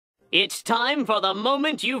It's time for the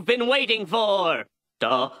moment you've been waiting for.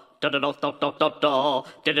 Da da da da da da da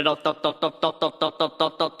da da da da da da da da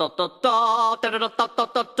da da da.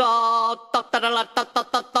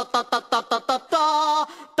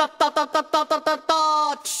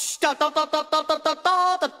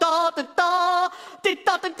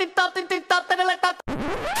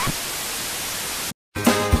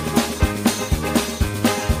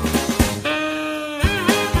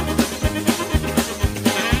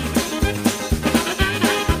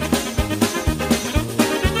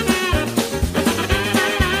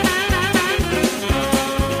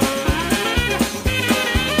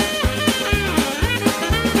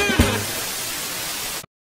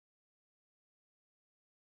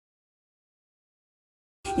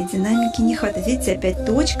 И динамики не хватает. Видите, опять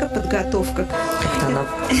точка, подготовка.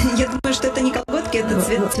 Я думаю, что это не колготки, это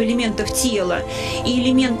цвет элементов тела и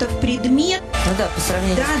элементов предмета. Ну да, по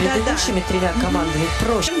сравнению с предыдущими тремя командами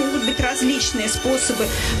проще. Могут быть различные способы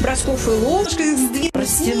бросков и ловушек,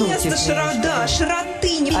 сдвинуть место, широты.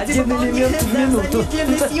 Один элемент в минуту.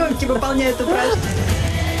 Замедленной съемки выполняют упражнения.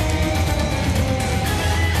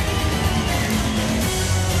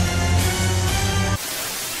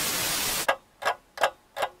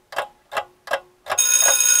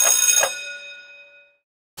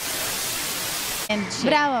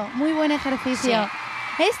 Bravo, muy buen ejercicio.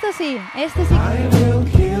 Esto sí, esto sí. I will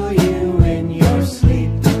kill you in your sleep,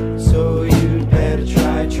 so you better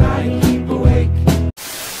try and keep awake.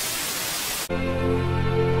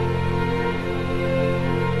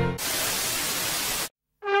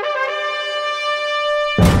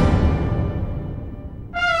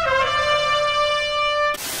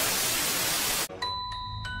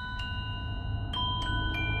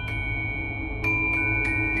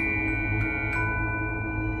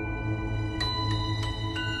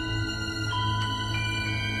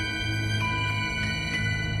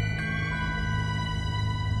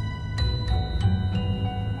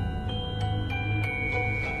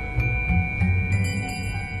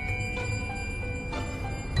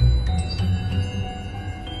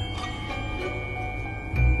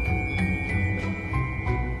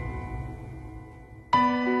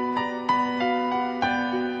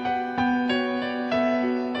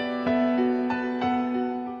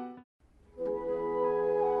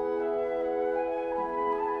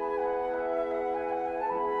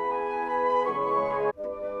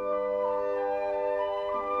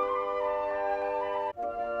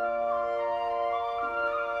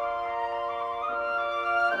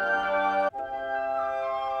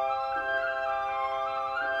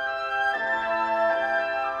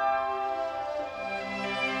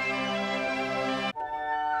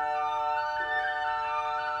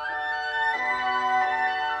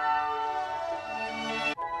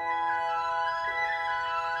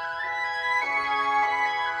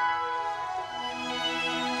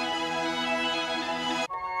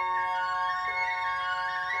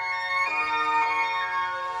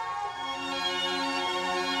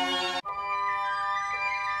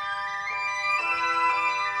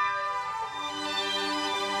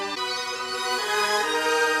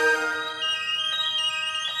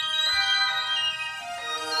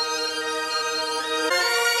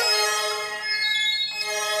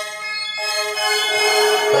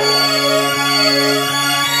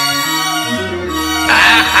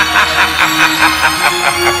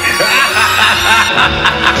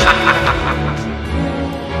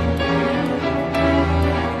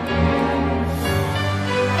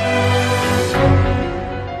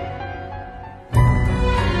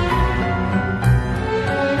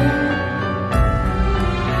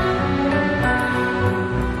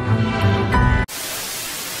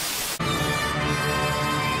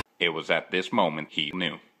 It was at this moment he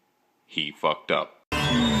knew. He fucked up.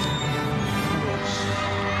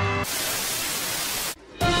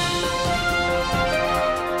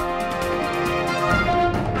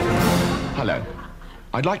 Hello.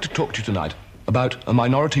 I'd like to talk to you tonight about a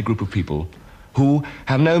minority group of people who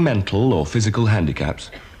have no mental or physical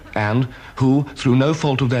handicaps and who, through no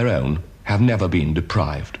fault of their own, have never been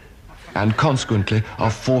deprived and consequently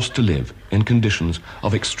are forced to live in conditions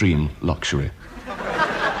of extreme luxury.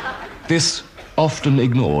 This often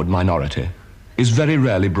ignored minority is very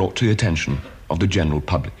rarely brought to the attention of the general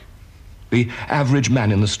public. The average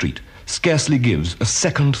man in the street scarcely gives a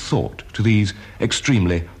second thought to these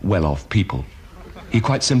extremely well-off people. He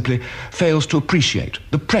quite simply fails to appreciate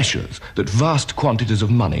the pressures that vast quantities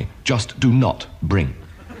of money just do not bring.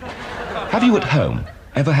 Have you at home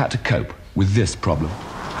ever had to cope with this problem?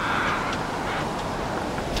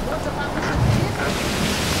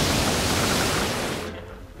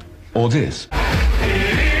 Or this?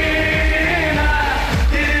 Irina,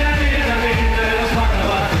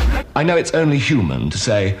 I know it's only human to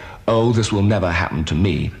say, oh, this will never happen to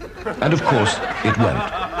me. And of course, it won't.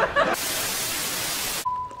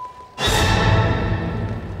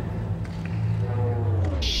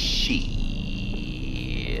 Shiiiiit.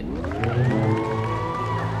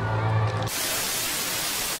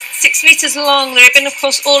 6 meters long, the ribbon, of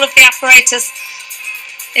course, all of the apparatus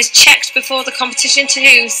is checked before the competition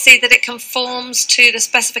to see that it conforms to the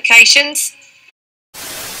specifications.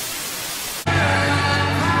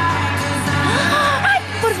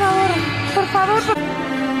 Por favor, por favor.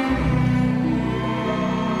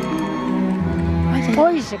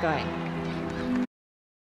 Ой, se cae.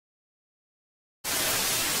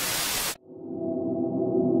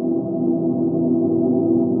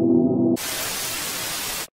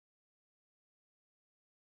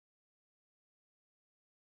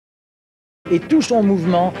 Et tout son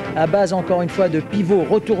mouvement, à base encore une fois de pivot,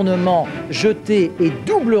 retournement, jeté et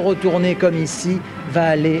double retourné comme ici, va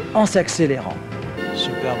aller en s'accélérant.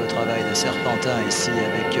 Superbe travail de serpentin ici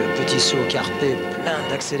avec petit saut carpé, plein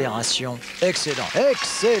d'accélération. Excellent,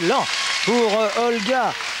 excellent pour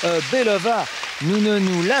Olga Belova. Nous ne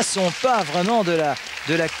nous lassons pas vraiment de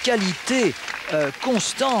la qualité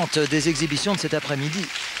constante des exhibitions de cet après-midi.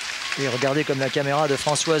 Et regardez comme la caméra de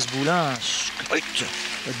Françoise Boulin scrute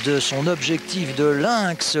de son objectif de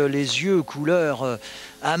lynx, les yeux couleur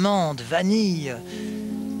amande, vanille,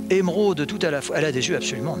 émeraude, tout à la fois. Elle a des yeux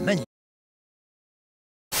absolument magnifiques.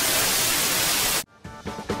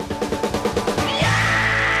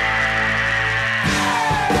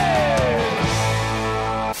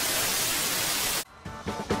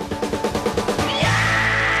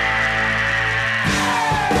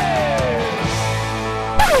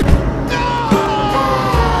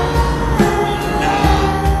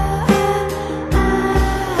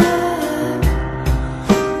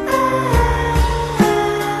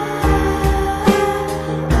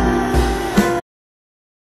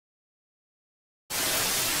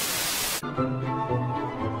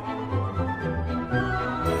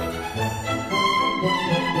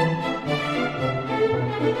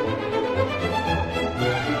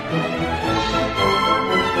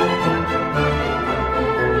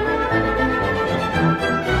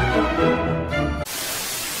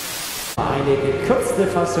 Eine gekürzte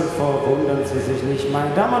Fassung vor, wundern Sie sich nicht,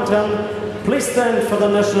 meine Damen und Herren. Please stand for the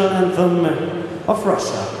national anthem of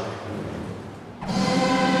Russia.